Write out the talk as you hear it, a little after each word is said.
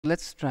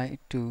Let's try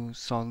to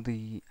solve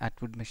the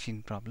Atwood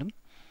machine problem,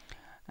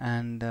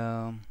 and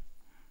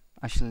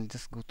I shall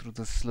just go through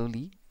this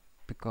slowly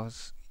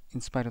because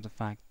in spite of the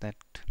fact that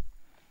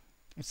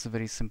it's a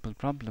very simple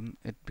problem,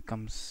 it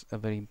becomes a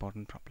very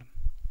important problem.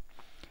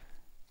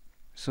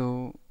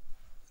 So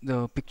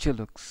the picture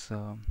looks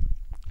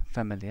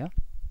familiar.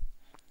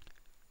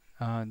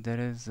 There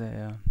is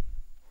a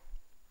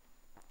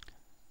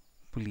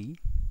pulley,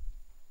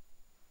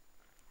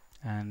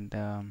 and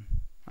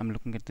I'm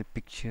looking at the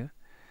picture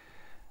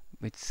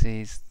which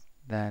says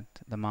that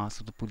the mass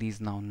of the pulley is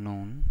now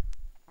known,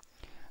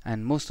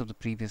 and most of the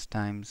previous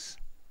times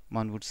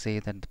one would say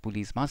that the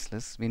pulley is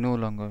massless. We no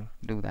longer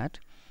do that.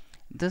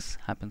 This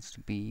happens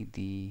to be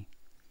the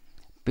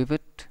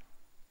pivot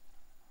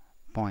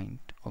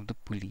point of the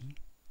pulley,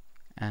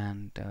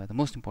 and the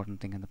most important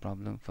thing in the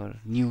problem, for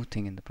new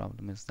thing in the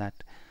problem, is that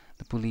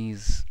the pulley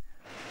is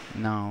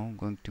now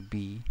going to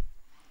be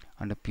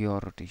under pure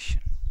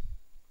rotation.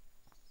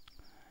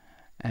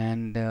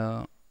 And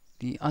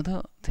the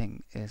other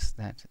thing is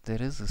that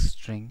there is a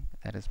string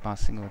that is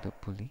passing over the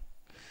pulley,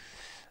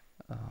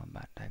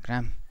 bad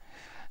diagram,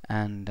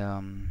 and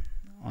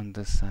on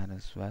this side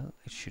as well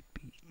it should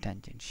be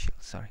tangential,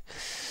 sorry,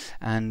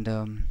 and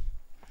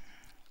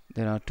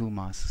there are two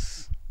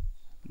masses.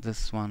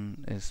 This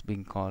one is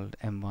being called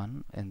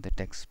M1 in the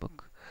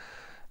textbook,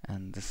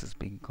 and this is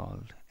being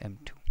called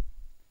M2.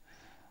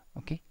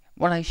 Okay,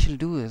 what I shall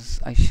do is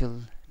I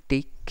shall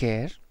take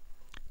care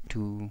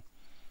to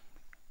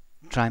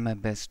try my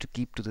best to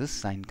keep to this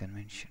sign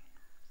convention.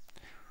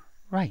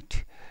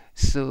 Right,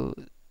 so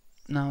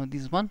now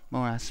there's one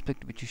more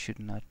aspect which you should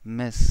not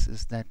miss,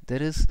 is that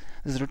this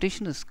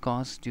rotation is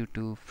caused due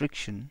to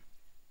friction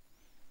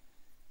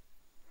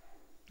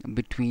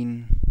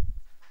between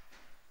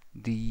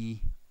the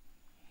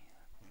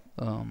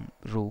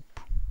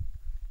rope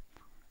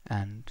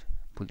and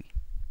pulley.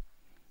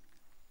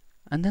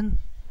 And then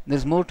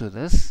there's more to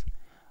this.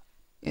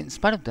 In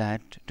spite of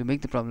that, to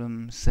make the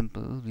problem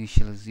simple, we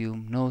shall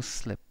assume no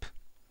slip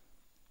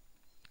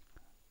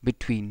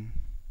between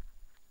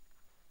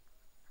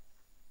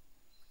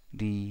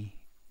the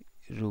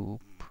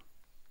rope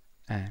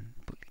and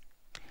pulley.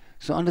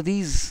 So under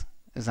these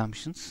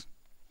assumptions,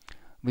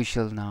 we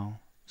shall now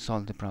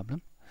solve the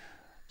problem.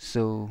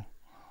 So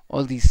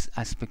all these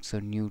aspects are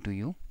new to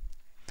you,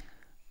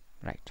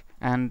 right?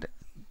 And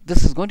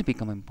this is going to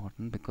become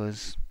important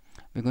because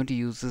we're going to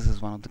use this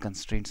as one of the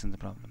constraints in the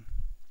problem.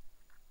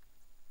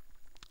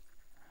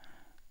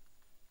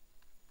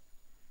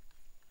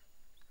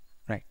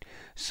 Right.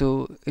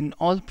 So in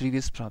all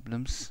previous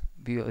problems,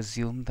 we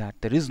assume that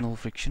there is no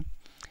friction,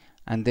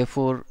 and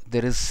therefore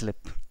there is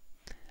slip.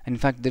 And in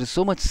fact, there is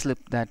so much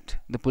slip that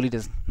the pulley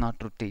does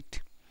not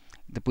rotate.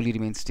 The pulley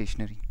remains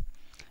stationary.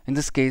 In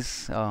this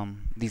case,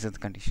 these are the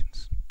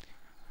conditions.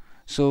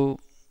 So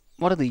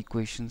what are the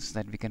equations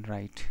that we can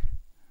write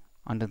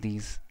under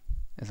these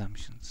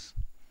assumptions?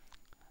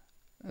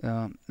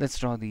 Let's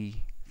draw the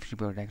free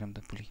body diagram of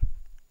the pulley.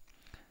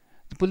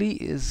 The pulley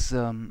is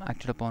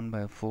acted upon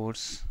by a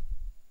force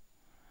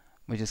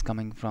which is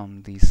coming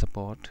from the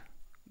support,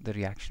 the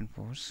reaction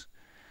force,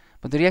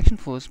 but the reaction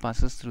force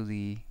passes through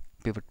the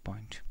pivot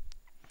point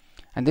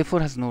and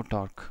therefore has no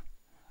torque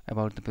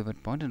about the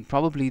pivot point, and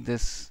probably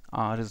this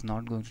R is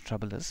not going to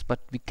trouble us, but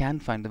we can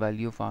find the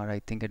value of R, I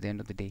think, at the end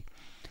of the day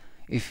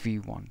if we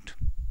want.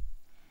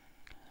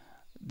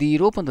 The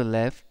rope on the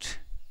left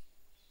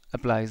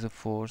applies a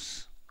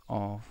force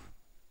of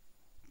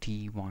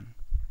T1,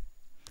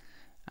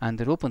 and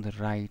the rope on the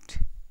right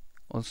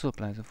also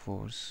applies a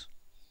force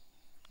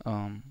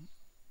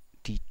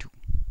T2.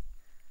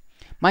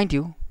 Mind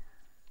you,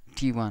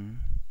 T1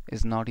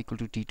 is not equal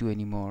to T2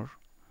 anymore.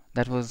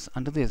 That was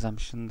under the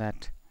assumption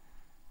that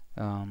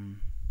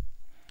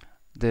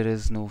there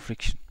is no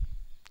friction,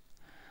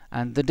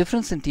 and the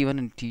difference in T1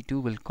 and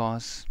T2 will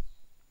cause,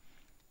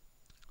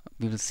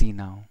 we will see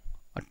now,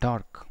 a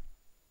torque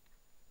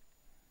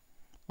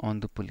on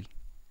the pulley,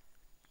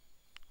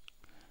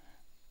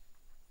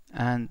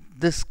 and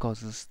this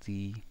causes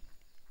the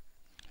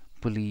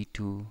pulley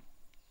to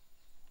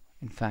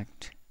in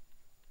fact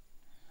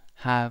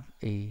have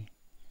a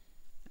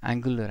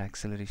angular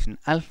acceleration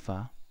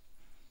alpha,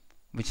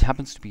 which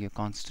happens to be a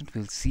constant,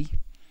 we'll see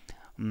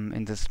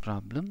in this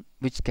problem,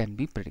 which can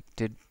be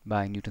predicted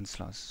by Newton's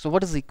laws. So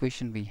what is the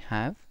equation we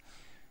have?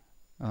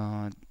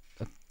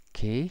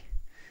 Okay,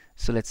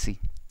 so let's see.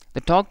 The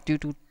torque due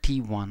to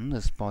T1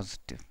 is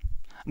positive.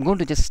 I'm going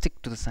to just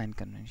stick to the sign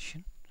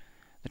convention.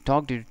 The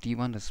torque due to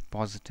T1 is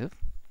positive.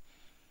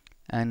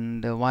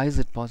 And why is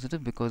it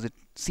positive? Because it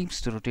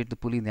seems to rotate the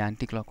pulley in the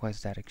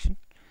anti-clockwise direction,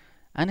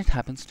 and it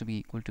happens to be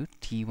equal to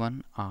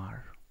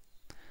T1R.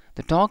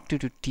 The torque due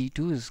to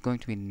T2 is going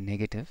to be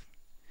negative,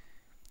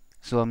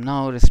 so I'm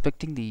now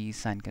respecting the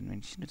sign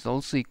convention. It's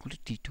also equal to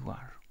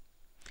T2R,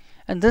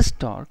 and this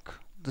torque,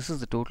 this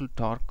is the total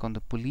torque on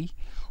the pulley,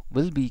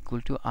 will be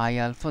equal to I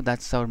alpha.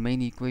 That's our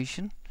main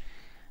equation,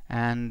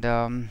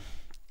 and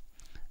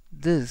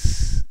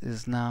this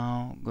is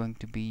now going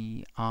to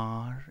be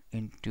R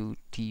into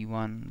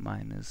T1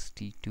 minus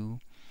T2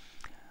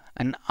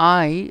 and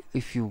I,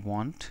 if you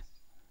want,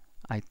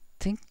 I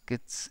think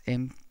it's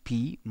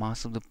MP,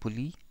 mass of the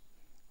pulley.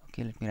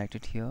 Okay, let me write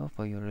it here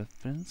for your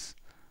reference,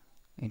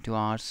 into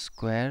r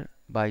square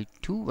by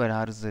 2, where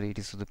r is the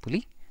radius of the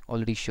pulley,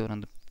 already shown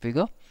on the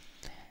figure,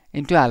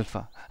 into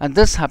alpha. And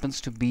this happens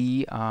to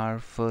be our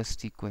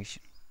first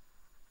equation.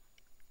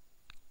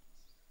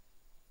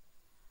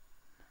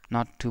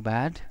 Not too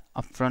bad.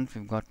 Up front,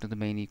 we've got to the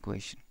main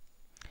equation.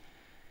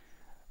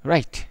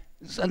 Right.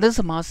 So there's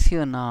a mass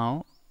here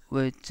now,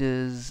 which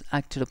is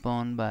acted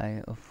upon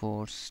by a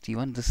force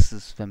T1. This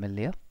is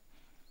familiar.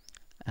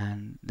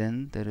 And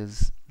then there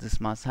is this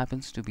mass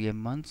happens to be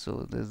m1,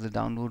 so there's the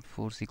downward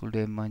force equal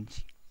to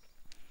m1g.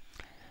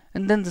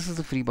 And then this is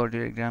the free body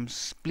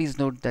diagrams. Please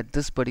note that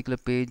this particular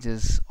page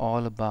is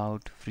all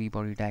about free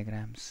body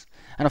diagrams.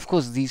 And of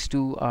course, these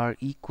two are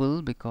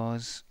equal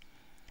because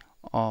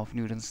of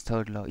Newton's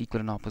third law,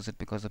 equal and opposite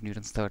because of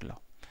Newton's third law.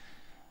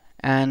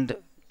 And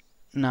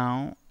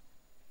now,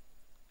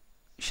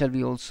 shall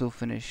we also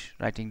finish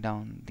writing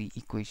down the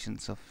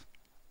equations of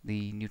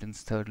the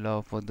Newton's third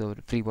law for the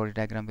free body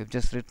diagram we've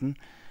just written?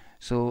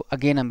 So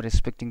again, I'm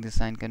respecting the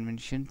sign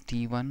convention.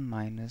 T1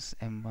 minus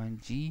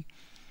m1g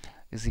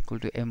is equal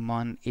to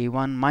m1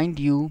 a1. Mind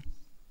you,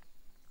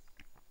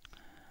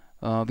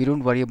 we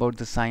don't worry about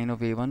the sign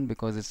of a1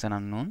 because it's an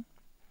unknown,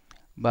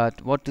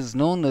 but what is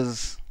known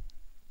is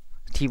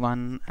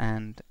T1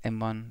 and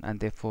m1, and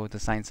therefore the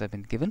signs have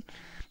been given.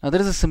 Now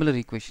there is a similar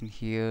equation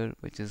here,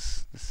 which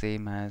is the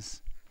same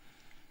as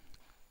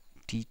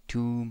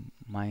T2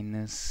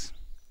 minus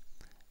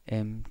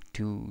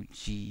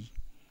m2g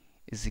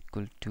is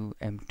equal to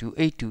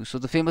m2a2. So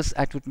the famous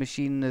Atwood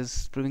machine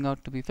is proving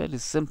out to be fairly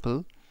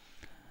simple,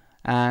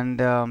 and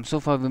so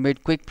far we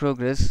made quick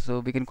progress. So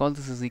we can call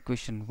this as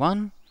equation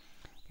 1,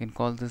 we can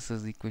call this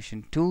as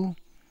equation 2,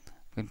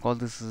 we can call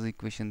this as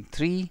equation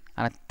 3,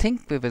 and I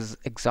think we've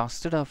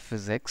exhausted our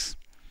physics,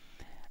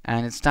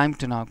 and it's time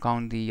to now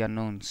count the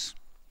unknowns.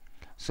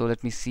 So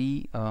let me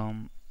see,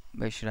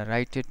 where should I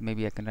write it?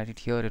 Maybe I can write it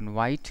here in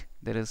white.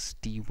 There is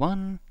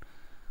T1,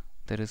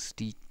 there is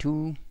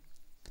T2,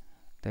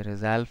 there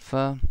is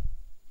alpha,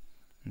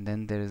 and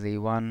then there is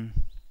A1,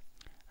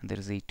 and there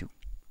is A2.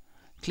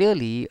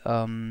 Clearly,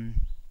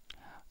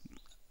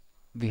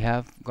 we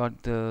have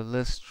got the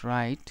list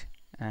right,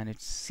 and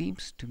it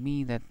seems to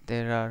me that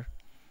there are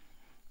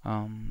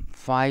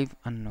 5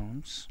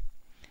 unknowns.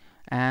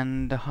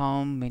 And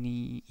how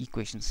many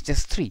equations?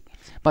 Just 3.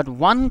 But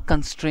one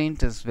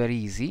constraint is very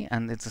easy,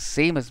 and it's the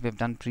same as we've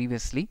done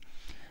previously,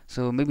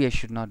 so maybe I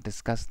should not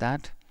discuss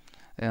that.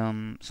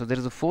 So there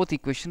is a fourth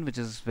equation which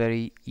is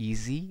very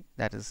easy,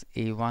 that is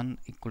a1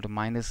 equal to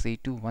minus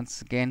a2.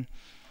 Once again,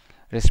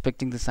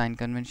 respecting the sign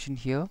convention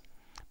here,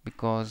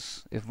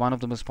 because if one of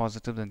them is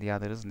positive, then the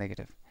other is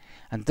negative,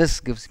 and this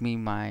gives me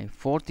my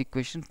fourth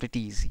equation. Pretty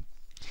easy.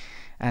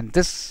 And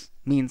this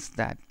means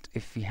that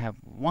if we have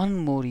one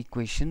more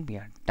equation, we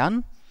are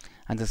done.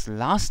 And this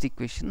last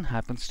equation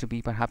happens to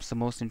be perhaps the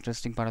most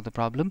interesting part of the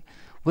problem,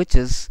 which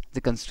is the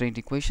constraint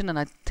equation. And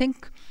I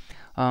think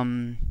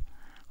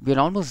we're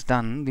almost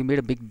done. We made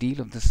a big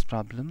deal of this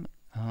problem.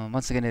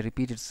 Once again, I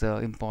repeat, it's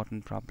an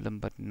important problem,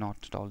 but not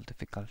at all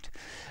difficult.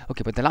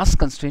 Okay, but the last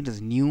constraint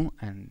is new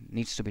and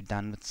needs to be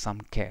done with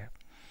some care.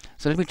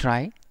 So let me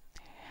try.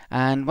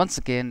 And once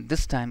again,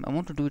 this time I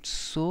want to do it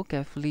so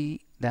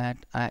carefully that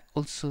I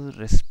also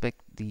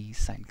respect the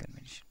sign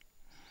convention.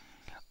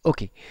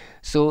 Okay,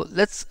 so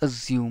let's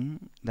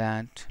assume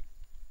that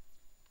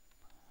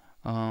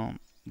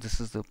this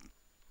is the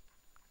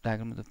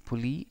diagram of the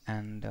pulley,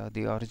 and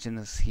the origin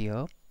is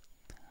here,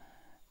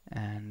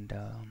 and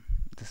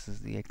this is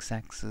the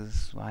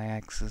x-axis,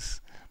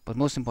 y-axis, but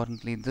most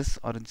importantly, this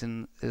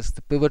origin is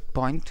the pivot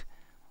point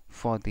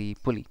for the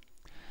pulley.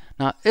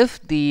 Now,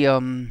 if the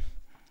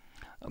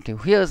okay,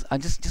 here's I'm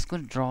just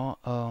going to draw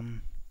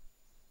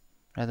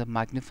rather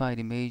magnified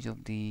image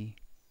of the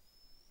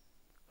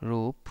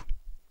rope.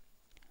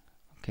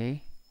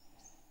 Okay,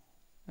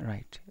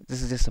 right,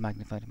 this is just a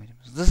magnified image.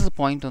 So this is a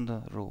point on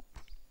the rope,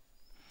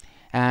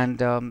 and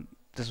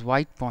this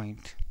white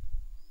point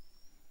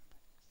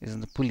is in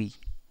the pulley.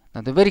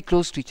 Now they're very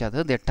close to each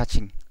other, they're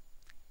touching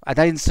at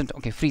that instant.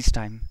 Okay, freeze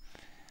time.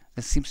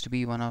 This seems to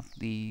be one of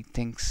the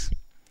things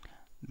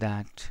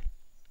that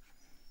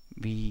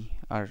we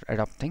are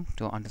adopting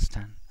to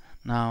understand.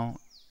 Now,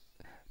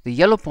 the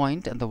yellow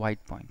point and the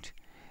white point,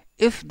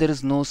 if there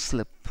is no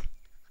slip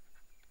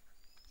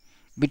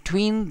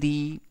between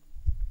the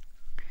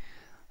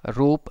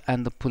rope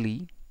and the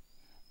pulley,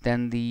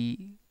 then the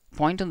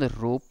point on the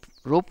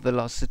rope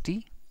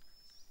velocity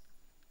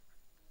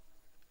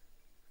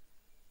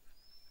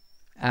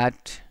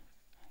at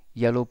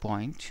yellow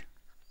point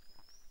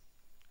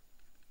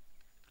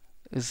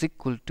is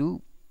equal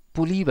to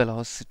pulley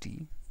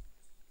velocity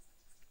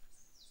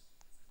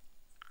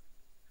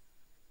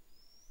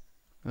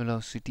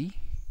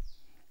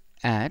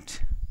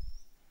at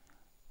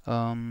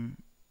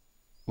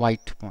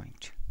white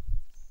point.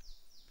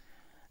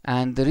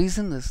 And the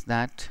reason is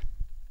that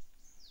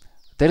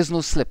there is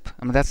no slip.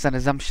 I mean, that's an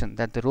assumption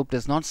that the rope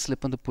does not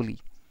slip on the pulley.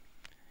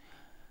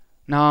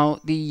 Now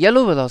the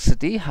yellow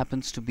velocity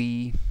happens to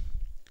be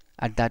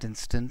at that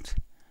instant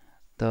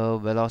the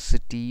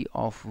velocity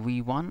of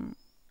v1.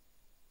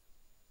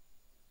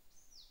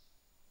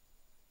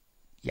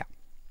 Yeah,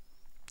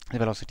 the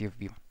velocity of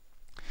v1.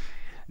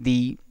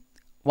 The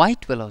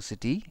white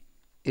velocity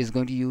is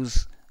going to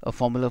use a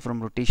formula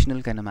from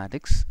rotational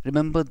kinematics.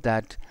 Remember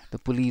that the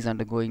pulley is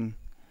undergoing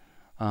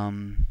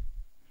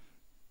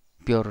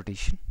pure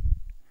rotation.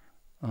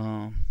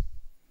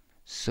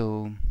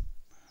 So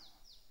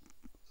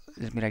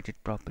let me write it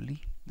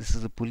properly. This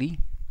is a pulley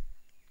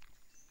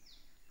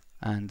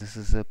and this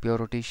is a pure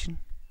rotation,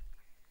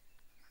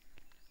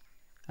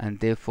 and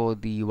therefore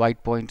the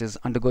white point is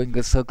undergoing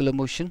a circular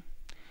motion,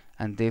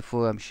 and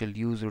therefore I shall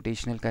use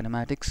rotational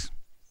kinematics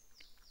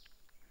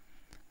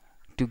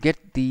to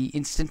get the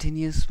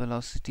instantaneous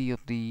velocity of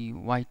the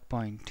white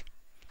point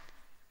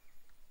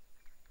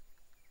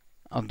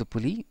of the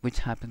pulley, which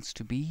happens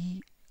to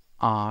be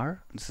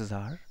r. This is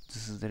r,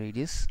 this is the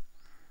radius,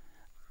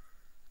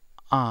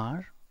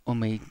 r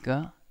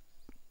omega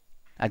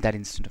at that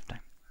instant of time.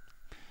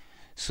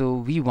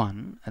 So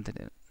v1 at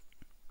the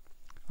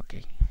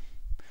okay.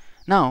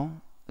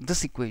 Now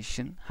this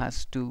equation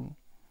has to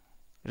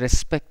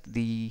respect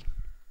the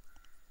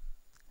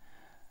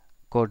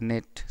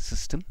coordinate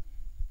system,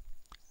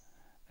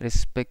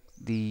 respect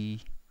the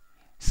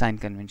sign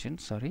convention,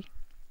 sorry.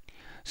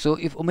 So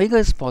if omega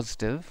is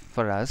positive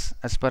for us,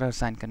 as per our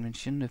sign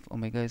convention, if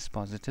omega is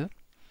positive,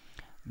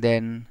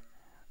 then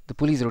the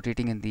pulley is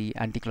rotating in the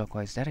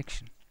anti-clockwise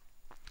direction.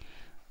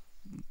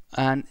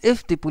 And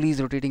if the pulley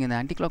is rotating in the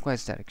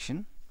anti-clockwise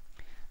direction,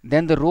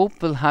 then the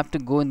rope will have to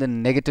go in the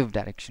negative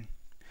direction.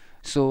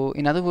 So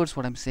in other words,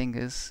 what I'm saying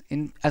is,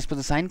 as per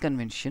the sign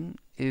convention,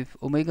 if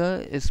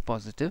omega is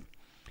positive,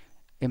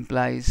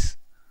 implies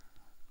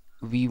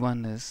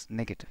v1 is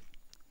negative.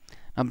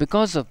 Now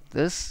because of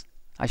this,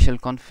 I shall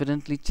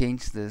confidently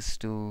change this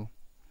to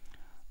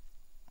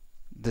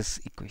this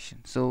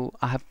equation. So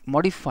I have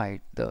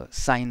modified the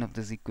sign of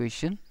this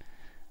equation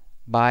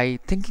by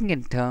thinking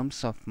in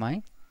terms of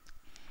my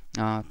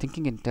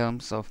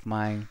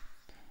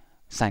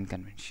sign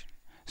convention.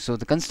 So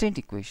the constraint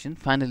equation,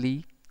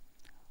 finally,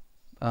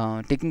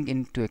 taking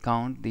into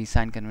account the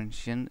sign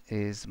convention,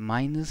 is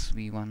minus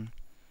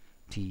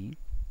v1t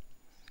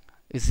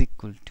is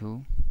equal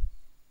to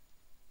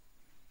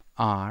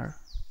r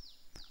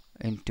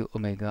into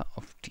omega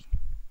of t.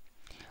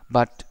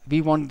 But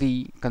we want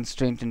the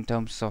constraint in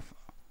terms of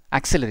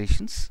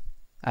accelerations,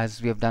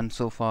 as we have done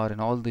so far in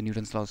all the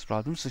Newton's laws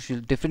problems. So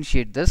she'll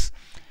differentiate this.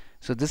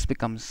 So this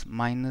becomes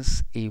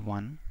minus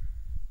a1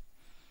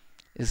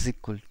 is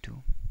equal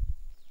to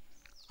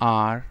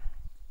r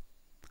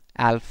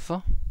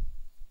alpha,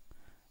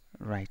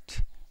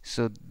 right?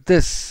 So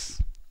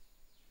this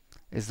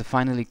is the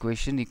final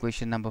equation,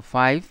 equation number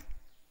 5,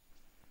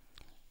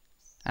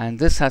 and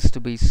this has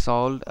to be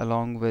solved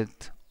along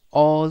with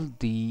all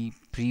the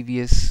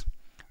previous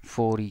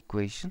 4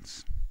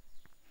 equations.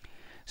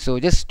 So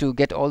just to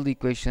get all the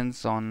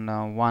equations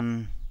on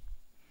one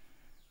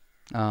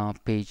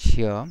page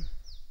here,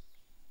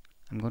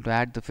 I'm going to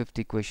add the 5th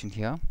equation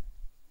here,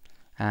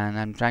 and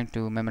I'm trying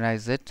to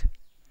memorize it.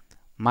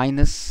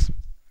 Minus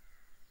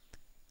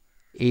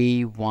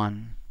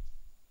a1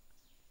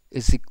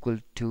 is equal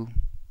to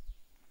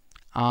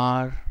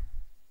r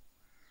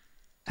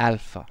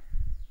alpha.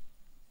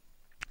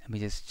 Let me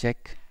just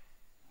check.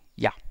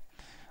 Yeah,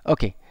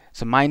 okay.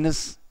 So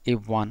minus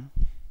a1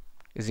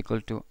 is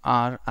equal to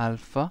r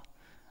alpha.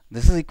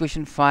 This is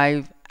equation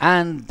 5,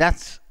 and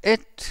that's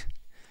it.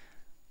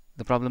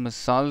 The problem is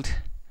solved.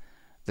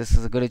 This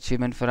is a good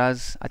achievement for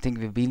us. I think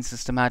we've been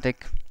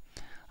systematic.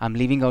 I'm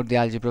leaving out the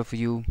algebra for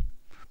you.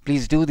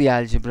 Please do the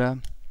algebra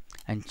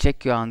and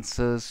check your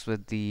answers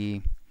with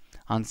the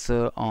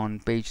answer on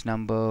page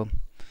number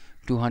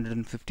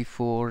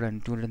 254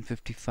 and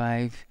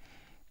 255,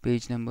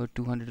 page number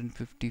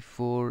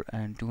 254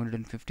 and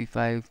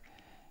 255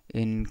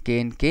 in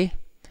K&K,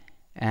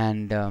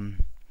 and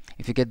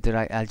if you get the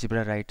right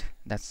algebra right,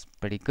 that's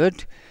pretty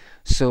good.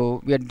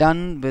 So we are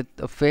done with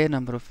a fair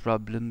number of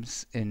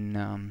problems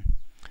in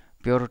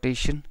pure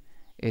rotation.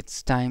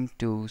 It's time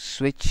to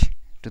switch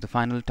to the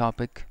final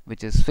topic,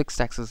 which is fixed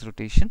axis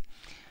rotation,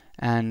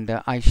 and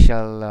I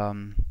shall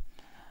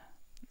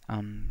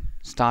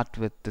start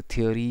with the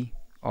theory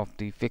of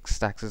the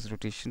fixed axis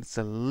rotation. It's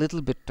a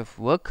little bit of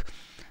work,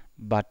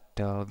 but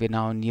we're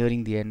now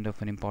nearing the end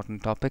of an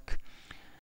important topic.